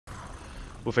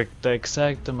with the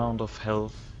exact amount of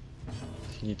health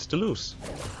he needs to lose.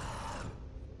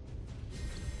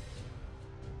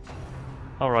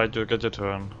 Alright, you get your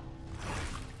turn.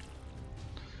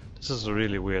 This is a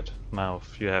really weird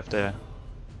mouth you have there.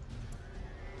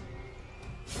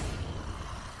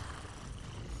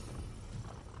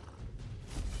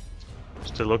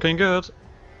 Still looking good.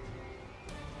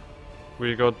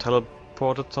 We got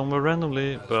teleported somewhere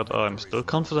randomly, but I'm still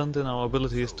confident in our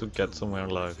abilities to get somewhere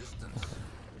alive.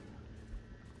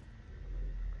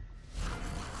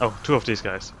 Oh, two of these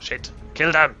guys. Shit.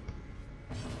 Kill them!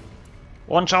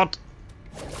 One shot!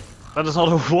 That is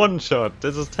not a one shot.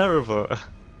 This is terrible.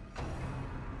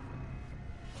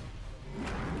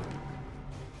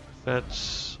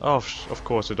 Fetch. Oh, of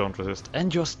course you don't resist.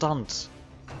 And you're stunned.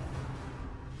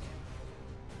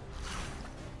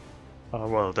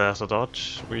 Well, there's a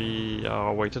dodge. We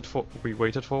waited for.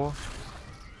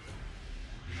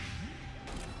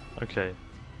 Okay.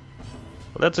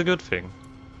 Well, that's a good thing.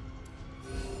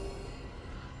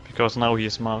 Because now he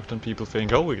is marked and people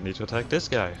think, oh, we need to attack this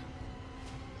guy.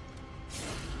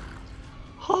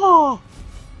 Ha!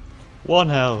 1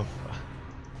 health.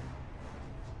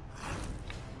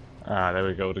 Ah, there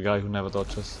we go. The guy who never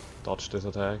dodged this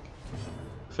attack.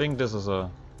 I think this is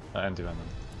a anti-venom.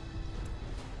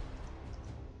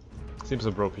 Seems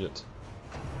appropriate.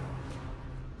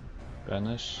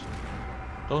 Banish.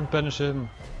 Don't banish him.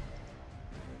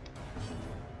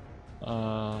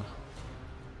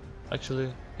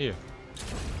 Actually, here.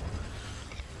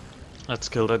 Let's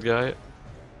kill that guy.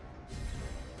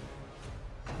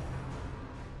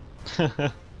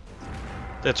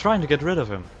 They're trying to get rid of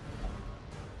him.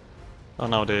 Oh,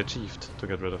 now they achieved to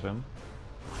get rid of him.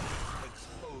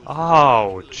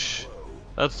 Ouch!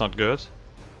 That's not good.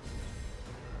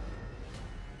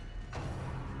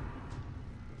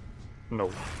 No.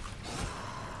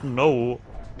 No!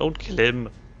 Don't kill him!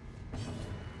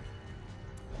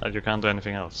 And you can't do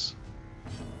anything else.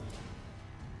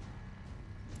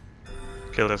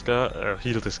 Kill this guy.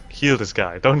 Heal this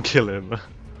guy. Don't kill him.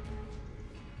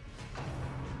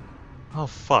 Oh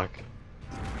fuck.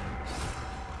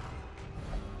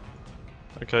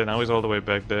 Okay, now he's all the way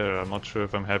back there. I'm not sure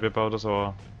if I'm happy about this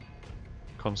or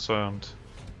concerned.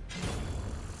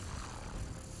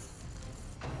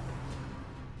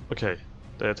 Okay,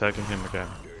 they're attacking him again.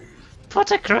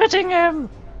 Put a critting him!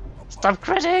 Stop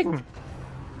critting!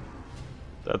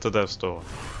 That's a death door.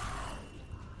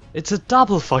 It's a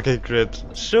double fucking crit!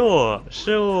 Sure,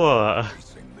 sure!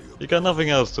 You got nothing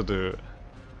else to do.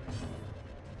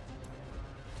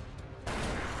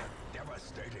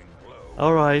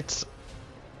 Alright.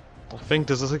 I think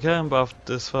this is a camp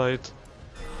after this fight.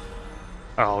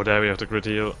 Oh, there we have the crit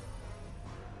heal.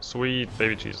 Sweet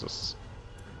baby Jesus.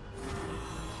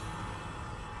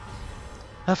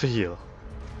 Have a heal.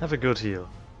 Have a good heal.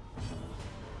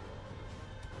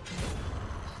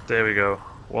 There we go.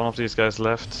 One of these guys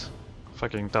left.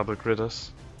 Fucking double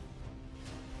critters.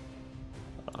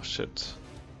 Oh shit.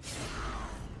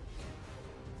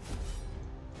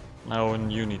 Now when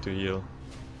you need to heal.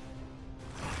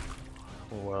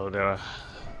 Well, there.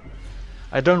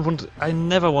 I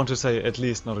never want to say at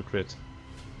least not a crit.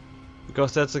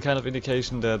 Because that's the kind of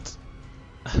indication that...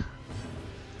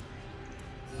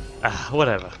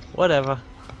 whatever. Whatever.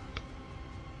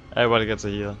 Everybody gets a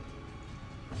heal.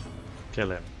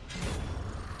 Kill him.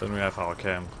 Then we have our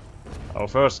camp. Our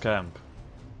first camp.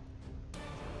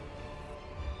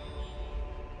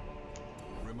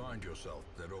 Remind yourself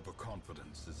that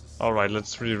overconfidence is a... Alright,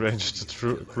 let's rearrange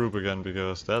the group again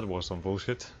because that was some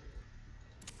bullshit.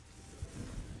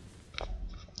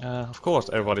 Of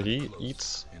course, everybody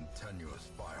eats.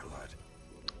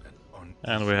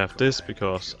 And we have this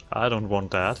because I don't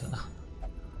want that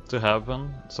to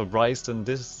happen. Surprised in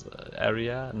this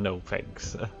area? No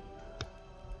thanks.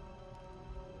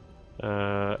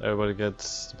 Everybody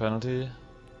gets the penalty.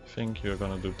 I think you're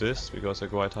gonna do this because they're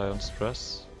quite high on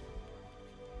stress.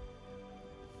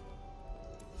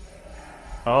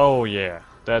 Oh yeah,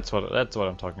 that's what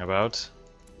I'm talking about.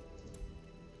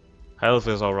 Health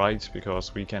is alright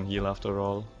because we can heal after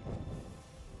all.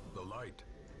 The light,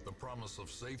 the promise of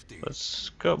safety. Let's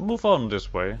go move on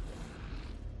this way.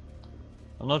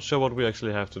 I'm not sure what we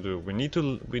actually have to do. We need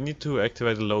to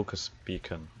activate the locust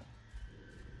beacon.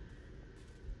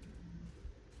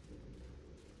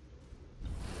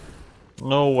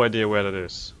 No idea where that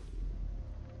is.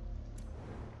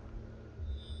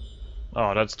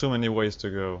 Oh, that's too many ways to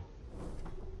go.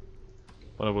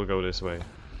 But I will go this way.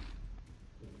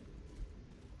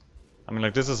 I mean,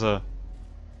 like, this is a...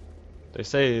 They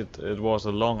say it was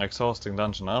a long, exhausting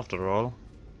dungeon after all.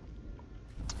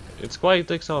 It's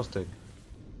quite exhausting.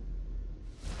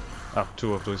 Oh,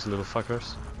 two of those little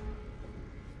fuckers.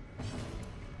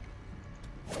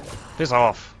 Piss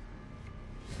off!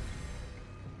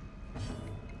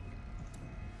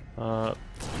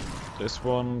 This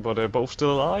one, but they're both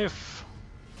still alive.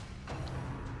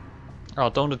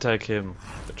 Oh, don't attack him.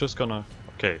 They're just gonna...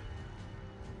 Okay.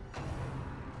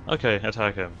 Okay,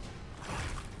 attack him.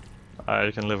 I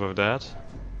can live with that.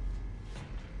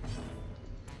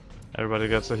 Everybody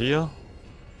gets a heal.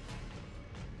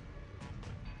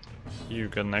 You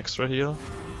get an extra heal.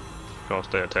 Because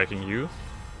they're attacking you.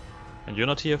 And you're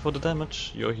not here for the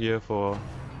damage, you're here for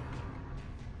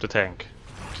the tank.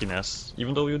 Kiness.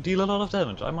 Even though you deal a lot of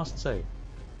damage, I must say.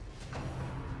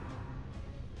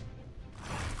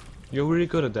 You're really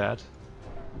good at that.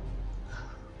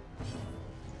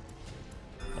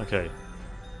 Okay.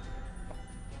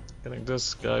 Getting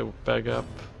this guy back up.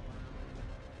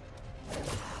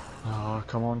 Oh,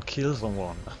 come on, kill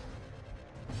someone.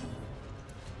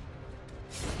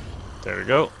 There we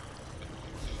go.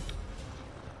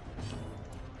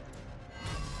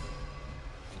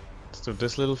 Let's do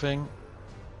this little thing.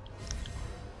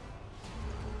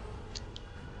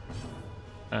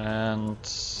 And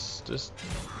this...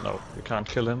 No, you can't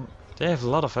kill him. They have a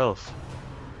lot of health.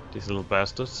 These little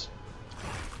bastards.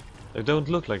 They don't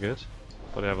look like it,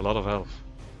 but they have a lot of health.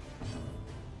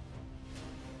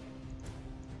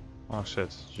 Oh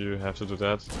shit, you have to do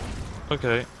that.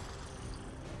 Okay.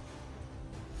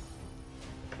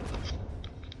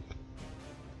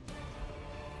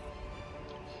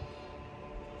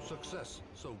 Success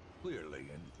so clearly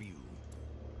in view.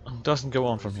 Doesn't go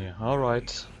on from here.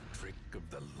 Alright. Trick of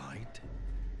the light.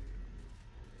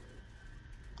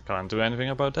 Can't do anything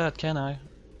about that, can I?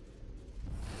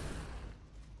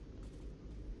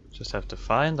 Just have to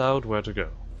find out where to go.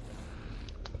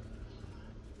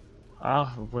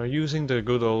 Ah, we're using the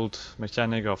good old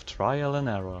mechanic of trial and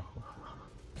error.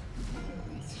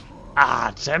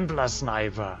 Ah, Templar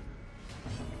Sniper!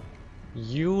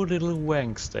 You little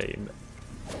wankstain.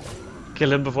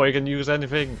 Kill him before you can use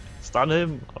anything. Stun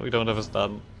him! Oh, we don't have a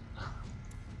stun.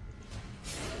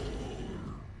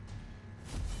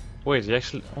 Wait, he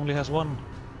actually only has one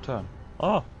turn.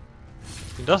 Oh!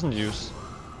 He doesn't use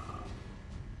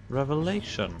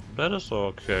Revelation. That is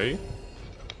okay.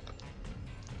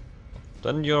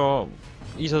 Then you're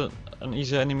an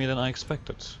easier enemy than I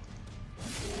expected.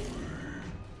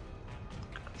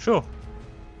 Sure.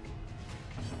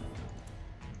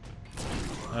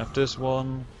 I have this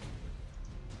one.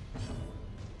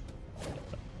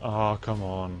 Oh, come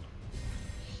on.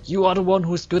 You are the one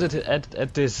who's good at it,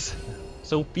 at this.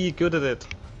 So be good at it.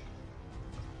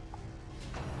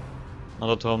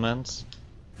 Another torment.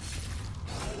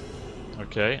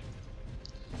 Okay.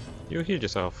 You healed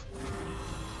yourself.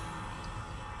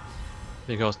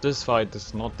 Because this fight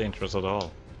is not dangerous at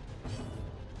all.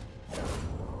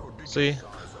 See? Size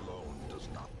alone does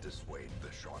not dissuade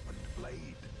the sharpened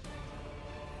blade.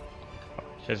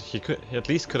 He at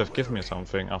least could have given me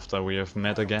something after we have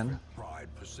met again. Pride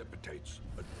precipitates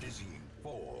a dizzying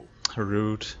fall.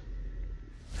 Rude.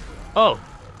 Oh!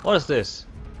 What is this?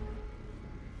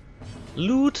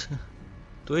 Loot?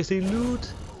 Do I see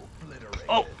loot?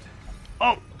 Oh!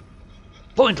 Oh!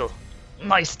 Pointle!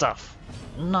 Nice stuff!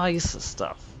 Nice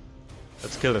stuff.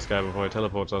 Let's kill this guy before he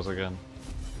teleports us again.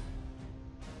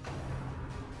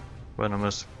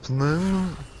 Venomous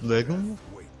Legend?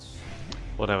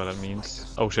 Whatever that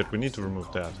means. Oh shit, we need to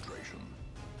remove that.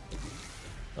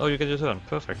 Oh, you get your turn.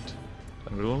 Perfect.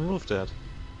 Then we'll remove that.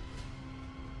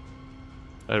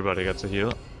 Everybody gets a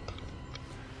heal.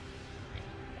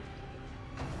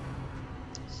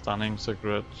 Stunning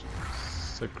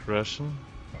Segression.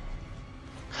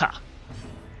 Ha!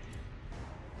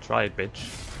 Try it, bitch.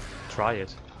 Try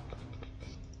it.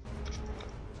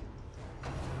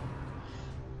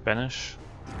 Banish.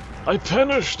 I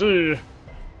banish thee!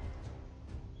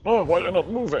 Oh, why are you not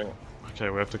moving? Okay,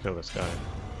 we have to kill this guy.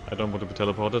 I don't want to be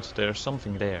teleported. There's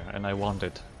something there, and I want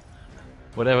it.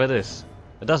 Whatever it is.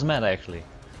 It doesn't matter, actually.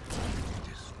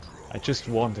 I just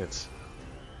want it.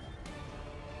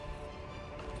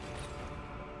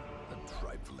 A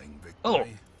trifling victory, Oh!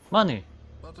 Money!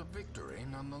 but a victory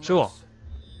nonetheless. Sure.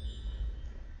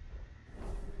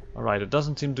 Alright, it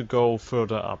doesn't seem to go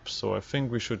further up, so I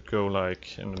think we should go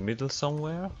like in the middle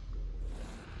somewhere.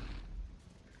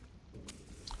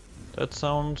 That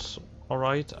sounds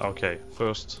alright. Okay,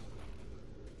 first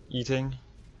eating.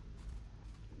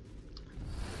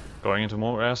 Going into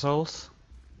more assholes.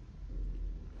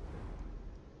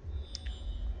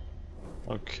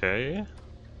 Okay.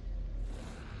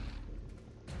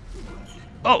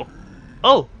 Oh!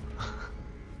 Oh!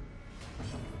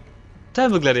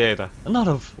 Temple Gladiator!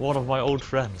 Another one of my old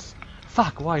friends.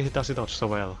 Fuck, why does he dodge so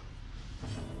well?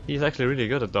 He's actually really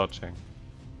good at dodging.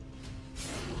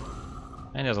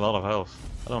 And he has a lot of health.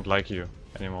 I don't like you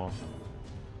anymore.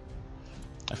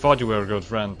 I thought you were a good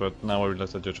friend, but now I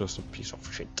realize that you're just a piece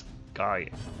of shit guy.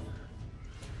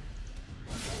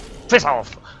 Piss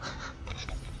off!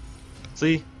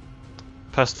 See?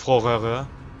 Pestfrohrer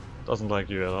doesn't like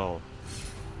you at all.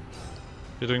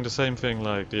 You're doing the same thing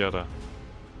like the other.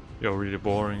 You're really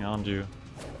boring, aren't you?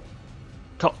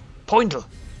 Pointle!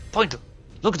 Pointle!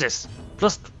 Look at this!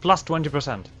 Plus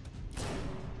 20%.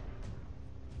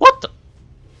 What the?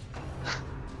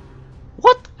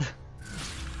 What?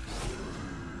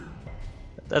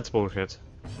 That's bullshit.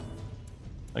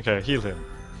 Okay, heal him.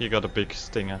 He got a big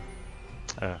stinger.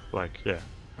 Like, yeah.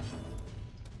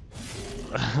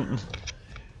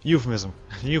 Euphemism.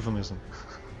 Euphemism.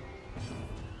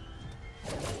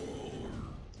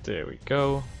 There we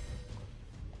go.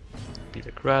 Beat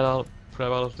the crap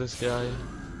out of this guy.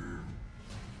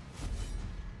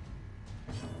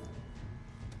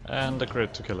 And a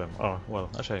crit to kill him. Oh, well,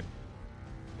 a shame.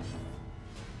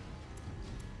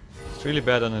 It's really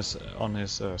bad on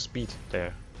his speed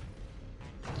there.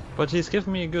 But he's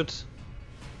given me a good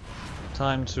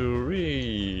time to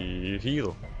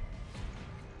re-heal.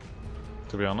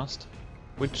 To be honest.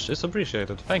 Which is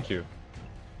appreciated. Thank you.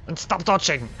 And stop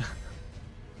dodging!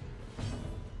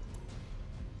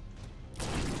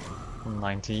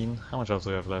 19. How much else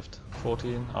do we have left?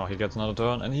 14. Oh, he gets another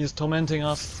turn and he's tormenting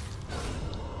us.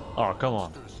 Oh, come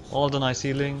on. All the nice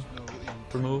healing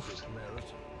removed.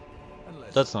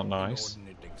 That's not nice.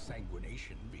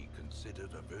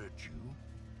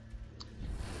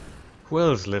 Who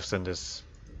else lives in this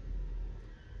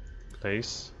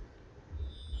place?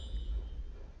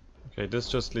 Okay, this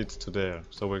just leads to there,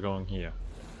 so we're going here.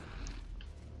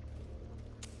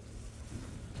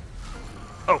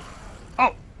 Oh!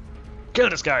 Oh! Kill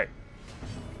this guy!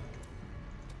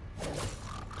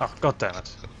 Oh, god damn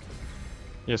it.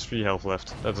 He has 3 health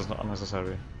left. That is not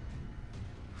unnecessary.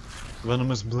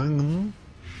 Venomous Bling.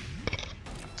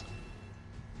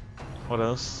 What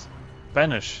else?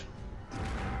 Banish.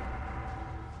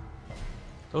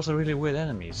 Those are really weird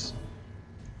enemies.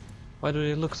 Why do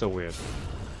they look so weird?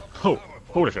 Oh!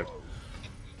 Holy shit!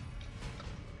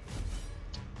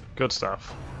 Good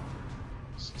stuff.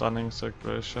 Stunning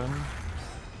circulation.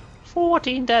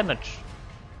 14 damage!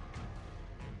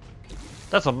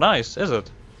 That's not nice, is it?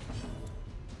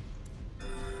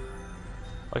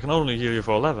 I can only heal you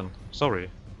for 11. Sorry.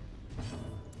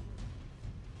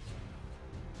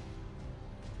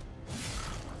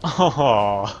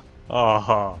 Oh,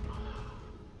 oh.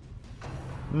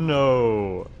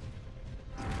 No.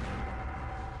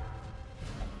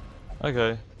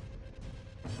 Okay.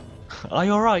 Are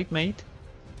you alright, mate?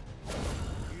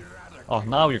 Oh,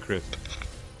 now you crit.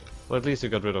 Well, at least you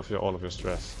got rid of all of your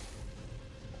stress.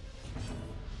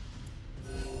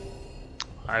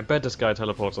 I bet this guy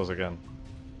teleports us again.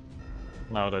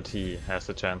 Now that he has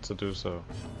the chance to do so.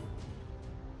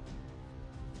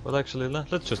 But actually,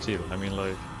 let's just heal. I mean,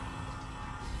 like...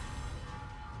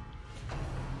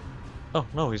 Oh,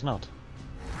 no, he's not.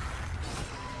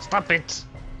 Stop it!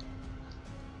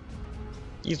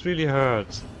 He's really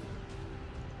hurt.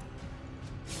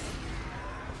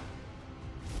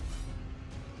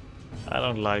 I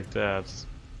don't like that.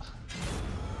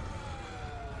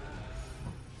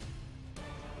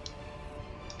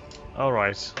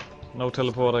 Alright. No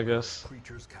teleport, I guess.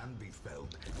 Creatures can be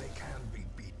felled, they can be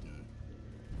beaten.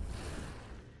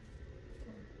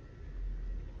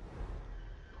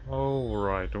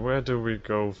 Alright, where do we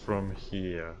go from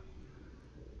here?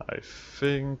 I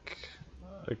think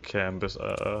a camp is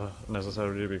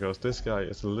necessary because this guy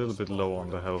is a little bit low on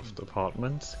the health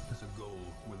department. It's a goal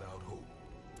without hope.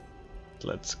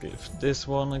 Let's give this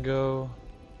one a go.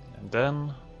 And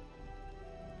then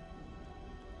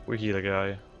we heal a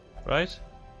guy, right?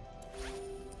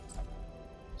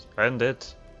 Splendid.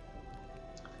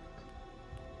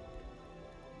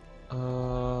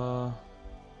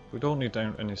 We don't need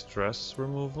any stress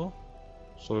removal,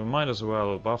 so we might as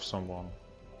well buff someone.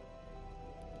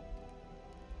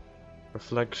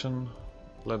 Reflection,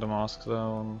 let the mask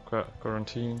down,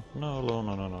 quarantine. No, no,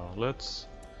 no, no, no. Let's.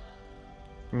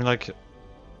 I mean, like,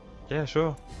 yeah,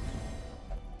 sure.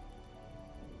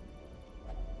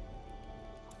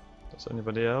 Does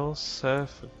anybody else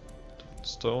have?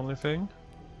 It's the only thing.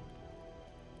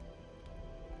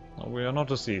 No, we are not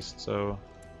deceased, so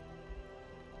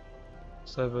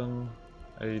 7,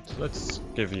 8. Let's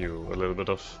give you a little bit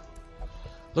of.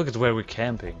 Look at where we're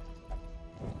camping.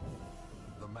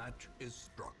 The match is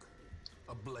struck.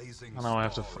 A blazing And now I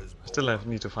have to. Still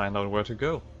need to find out where to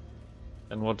go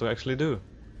and what to actually do.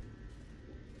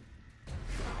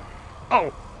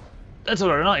 Oh! That's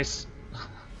very nice!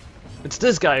 It's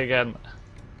this guy again!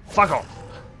 Fuck off!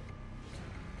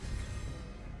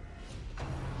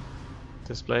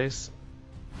 This place.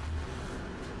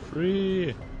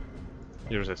 Free!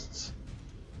 He resists.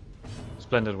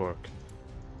 Splendid work.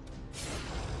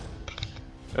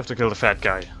 We have to kill the fat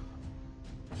guy.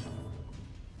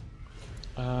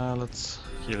 Let's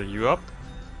heal you up.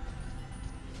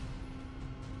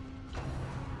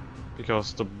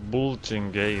 Because the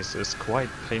bulging gaze is quite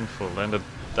painful and the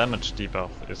damage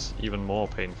debuff is even more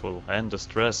painful and the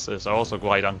stress is also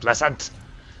quite unpleasant.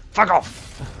 Fuck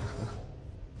off!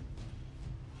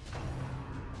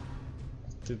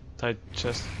 Did I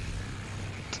just...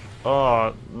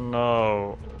 Oh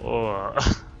no. Oh.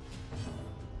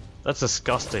 That's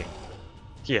disgusting.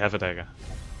 Here, have a dagger.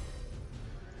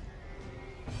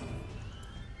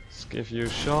 Let's give you a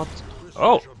shot.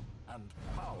 Oh!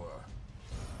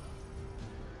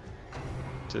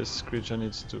 This creature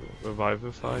needs to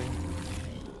revivify.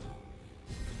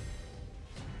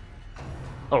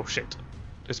 Oh shit.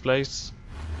 This place.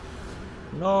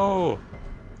 No!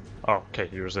 Oh, okay,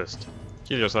 you resist.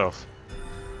 Heal yourself.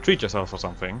 Treat yourself or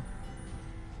something.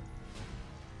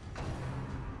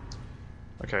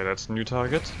 Okay, that's a new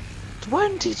target.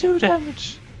 22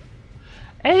 damage!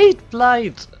 8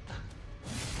 blight!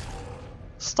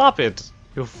 Stop it,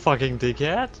 you fucking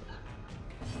dickhead!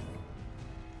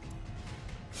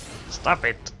 Stop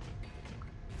it!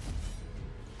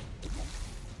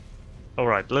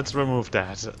 Alright, let's remove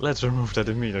that. Let's remove that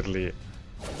immediately.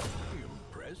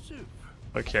 Impressive.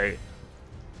 Okay.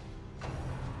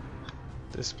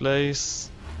 This place.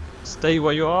 Stay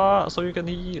where you are so you can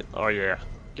heal. Oh yeah,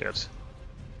 good.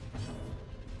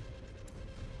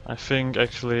 I think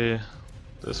actually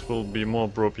this will be more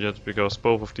appropriate because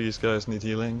both of these guys need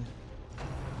healing.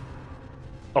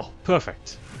 Oh,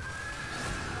 perfect.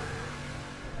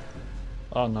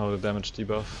 Oh no, the damage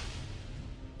debuff.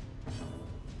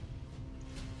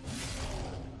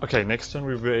 Okay, next turn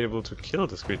we'll be able to kill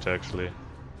this creature actually.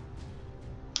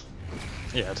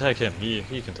 Yeah, attack him,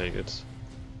 he can take it.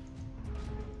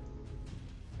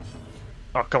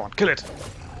 Oh, come on, kill it!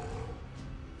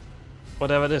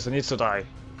 Whatever it is, it needs to die.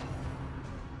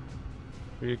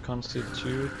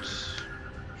 Reconstitute.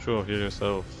 Sure, heal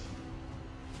yourself.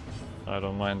 I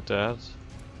don't mind that.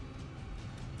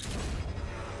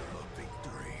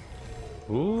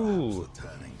 Ooh!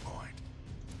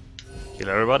 Heal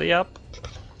everybody up.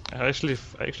 I actually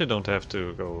don't have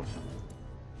to go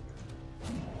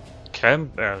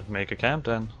camp. Make a camp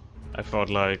then. I thought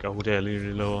like, oh, they're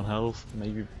really low on health.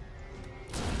 Maybe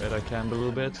better camp a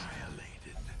little bit.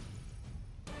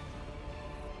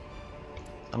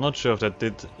 I'm not sure if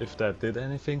that did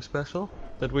anything special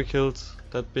that we killed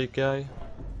that big guy.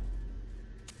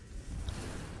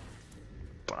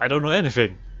 But I don't know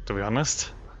anything, to be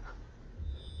honest.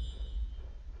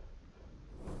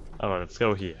 Alright, let's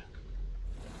go here.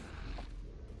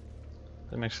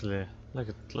 Let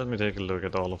me take a look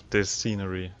at all of this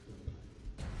scenery.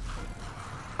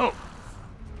 Oh!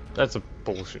 That's a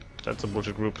bullshit. That's a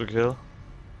bullshit group to kill.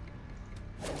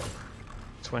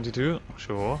 22,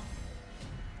 sure.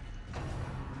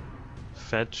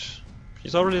 Fetch.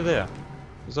 He's already there.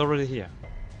 He's already here.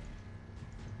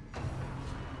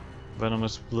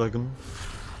 Venomous Plugin.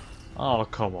 Oh,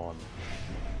 come on.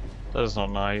 That is not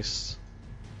nice.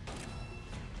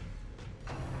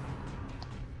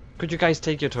 Could you guys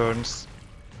take your turns?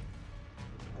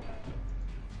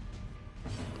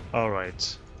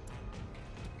 Alright.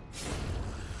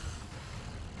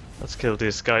 Let's kill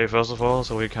this guy first of all,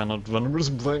 so he cannot venomous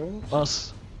bring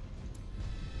us.